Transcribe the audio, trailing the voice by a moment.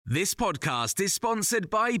This podcast is sponsored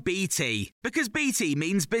by BT, because BT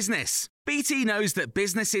means business. BT knows that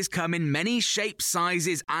businesses come in many shapes,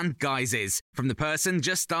 sizes and guises, from the person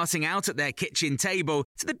just starting out at their kitchen table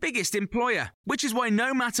to the biggest employer, which is why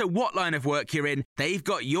no matter what line of work you're in, they've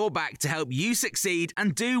got your back to help you succeed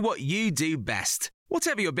and do what you do best.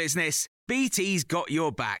 Whatever your business, BT's got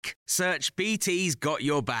your back. Search BT's got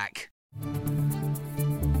your back.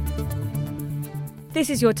 This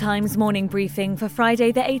is your Times morning briefing for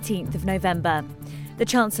Friday the 18th of November. The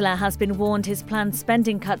Chancellor has been warned his planned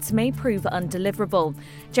spending cuts may prove undeliverable.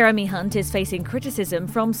 Jeremy Hunt is facing criticism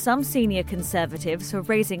from some senior Conservatives for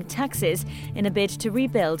raising taxes in a bid to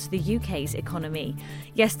rebuild the UK's economy.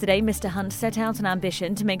 Yesterday, Mr Hunt set out an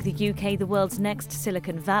ambition to make the UK the world's next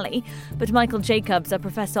Silicon Valley, but Michael Jacobs, a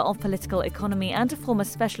professor of political economy and a former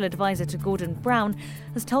special advisor to Gordon Brown,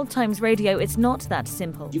 has told Times Radio it's not that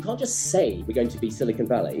simple. You can't just say we're going to be Silicon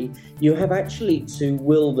Valley. You have actually to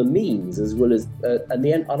will the means as well as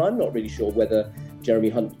and I'm not really sure whether Jeremy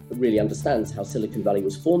Hunt really understands how Silicon Valley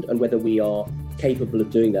was formed and whether we are capable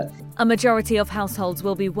of doing that. A majority of households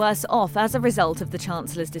will be worse off as a result of the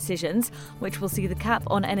Chancellor's decisions, which will see the cap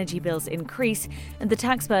on energy bills increase and the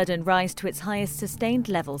tax burden rise to its highest sustained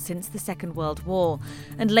level since the Second World War.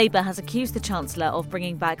 And Labour has accused the Chancellor of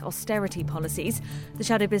bringing back austerity policies. The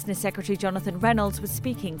Shadow Business Secretary Jonathan Reynolds was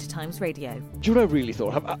speaking to Times Radio. Do you know what I really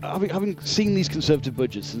thought? Having seen these Conservative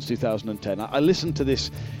budgets since 2010, I listened to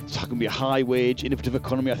this, it's going to be a high-wage, innovative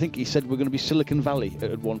economy. I think he said we're going to be Silicon Valley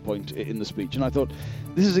at one point in the speech. And I thought,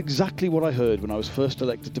 this is exactly what I heard when I was first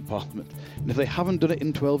elected to Parliament. And if they haven't done it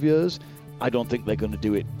in 12 years, I don't think they're going to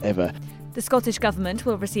do it ever. The Scottish Government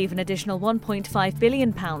will receive an additional £1.5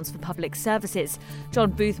 billion for public services.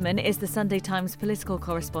 John Boothman is the Sunday Times political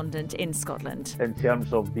correspondent in Scotland. In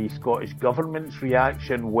terms of the Scottish Government's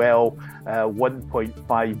reaction,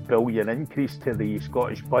 £1.5 billion increase to the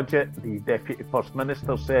Scottish budget, the Deputy First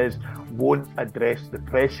Minister says won't address the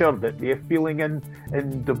pressure that they're feeling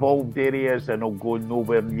in devolved areas and will go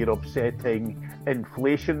nowhere near offsetting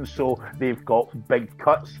inflation. So they've got big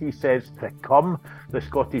cuts, he says, to come. The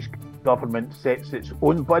Scottish Government sets its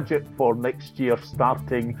own budget for next year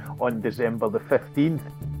starting on December the 15th.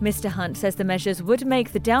 Mr Hunt says the measures would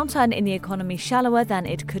make the downturn in the economy shallower than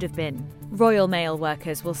it could have been. Royal Mail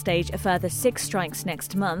workers will stage a further 6 strikes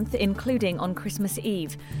next month, including on Christmas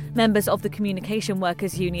Eve. Members of the Communication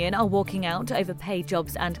Workers Union are walking out over pay,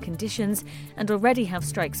 jobs and conditions and already have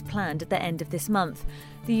strikes planned at the end of this month.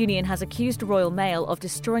 The union has accused Royal Mail of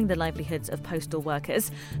destroying the livelihoods of postal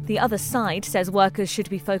workers. The other side says workers should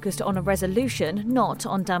be focused on a resolution, not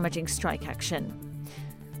on damaging strike action.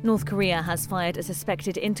 North Korea has fired a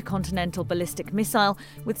suspected intercontinental ballistic missile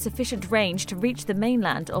with sufficient range to reach the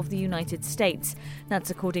mainland of the United States. That's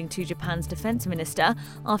according to Japan's defense minister,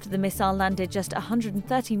 after the missile landed just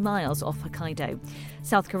 130 miles off Hokkaido.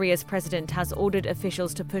 South Korea's president has ordered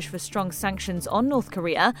officials to push for strong sanctions on North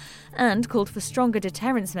Korea and called for stronger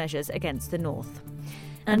deterrence measures against the North.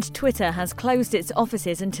 And Twitter has closed its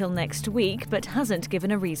offices until next week, but hasn't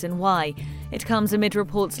given a reason why. It comes amid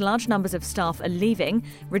reports large numbers of staff are leaving,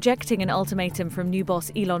 rejecting an ultimatum from new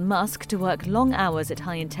boss Elon Musk to work long hours at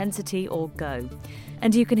high intensity or go.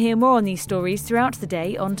 And you can hear more on these stories throughout the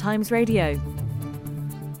day on Times Radio.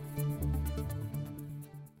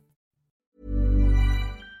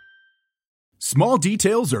 Small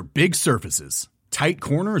details are big surfaces. Tight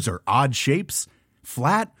corners are odd shapes.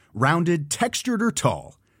 Flat, rounded, textured, or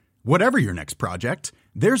tall. Whatever your next project,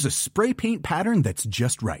 there's a spray paint pattern that's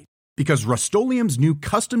just right. Because Rust-Oleum's new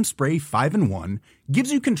Custom Spray 5-in-1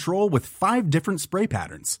 gives you control with 5 different spray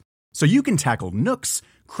patterns. So you can tackle nooks,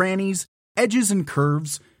 crannies, edges, and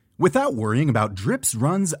curves without worrying about drips,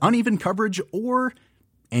 runs, uneven coverage, or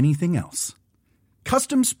anything else.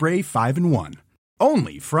 Custom Spray 5-in-1.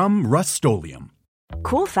 Only from Rust-Oleum.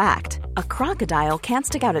 Cool fact, a crocodile can't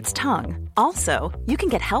stick out its tongue. Also, you can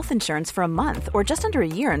get health insurance for a month or just under a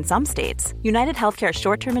year in some states. United Healthcare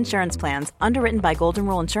short-term insurance plans, underwritten by Golden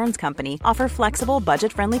Rule Insurance Company, offer flexible,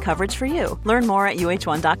 budget-friendly coverage for you. Learn more at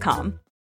uh1.com.